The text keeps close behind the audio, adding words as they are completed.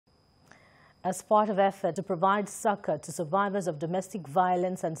As part of effort to provide succor to survivors of domestic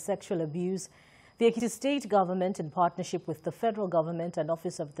violence and sexual abuse, the Ekiti State Government, in partnership with the Federal Government and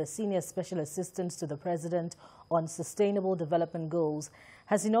Office of the Senior Special Assistant to the President on Sustainable Development Goals,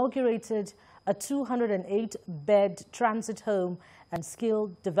 has inaugurated a 208-bed transit home and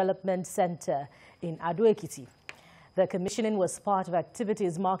skill development center in Ekiti. The commissioning was part of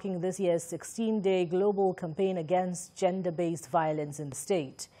activities marking this year's 16-day global campaign against gender-based violence in the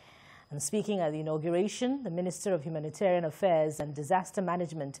state. And speaking at the inauguration, the Minister of Humanitarian Affairs and Disaster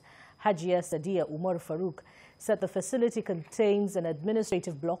Management, Hajiya Sadiya Umar Farouk, said the facility contains an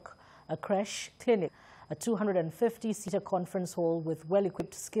administrative block, a creche, clinic, a 250-seater conference hall with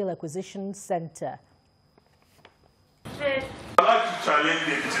well-equipped skill acquisition center. I'd like to challenge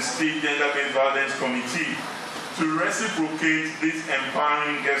the Ekiti State Gender-Based Violence Committee to reciprocate this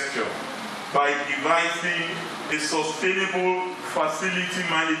empowering gesture by devising a sustainable facility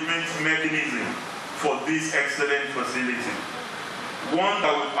management mechanism for this excellent facility. One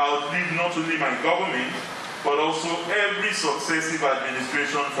that will outlive not only my government, but also every successive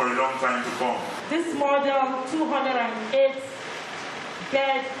administration for a long time to come. This model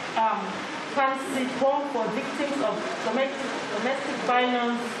 208-bed transit home for victims of domestic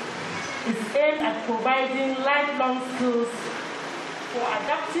violence is aimed at providing lifelong skills for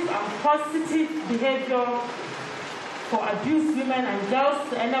adaptive and positive behavior for abused women and girls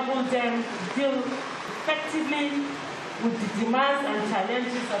to enable them to deal effectively with the demands and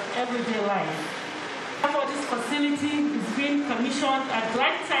challenges of everyday life. Therefore, this facility is being commissioned at the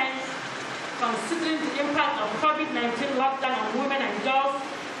right time, considering the impact of COVID-19 lockdown on women and girls,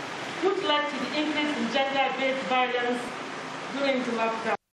 which led to the increase in gender-based violence during the lockdown.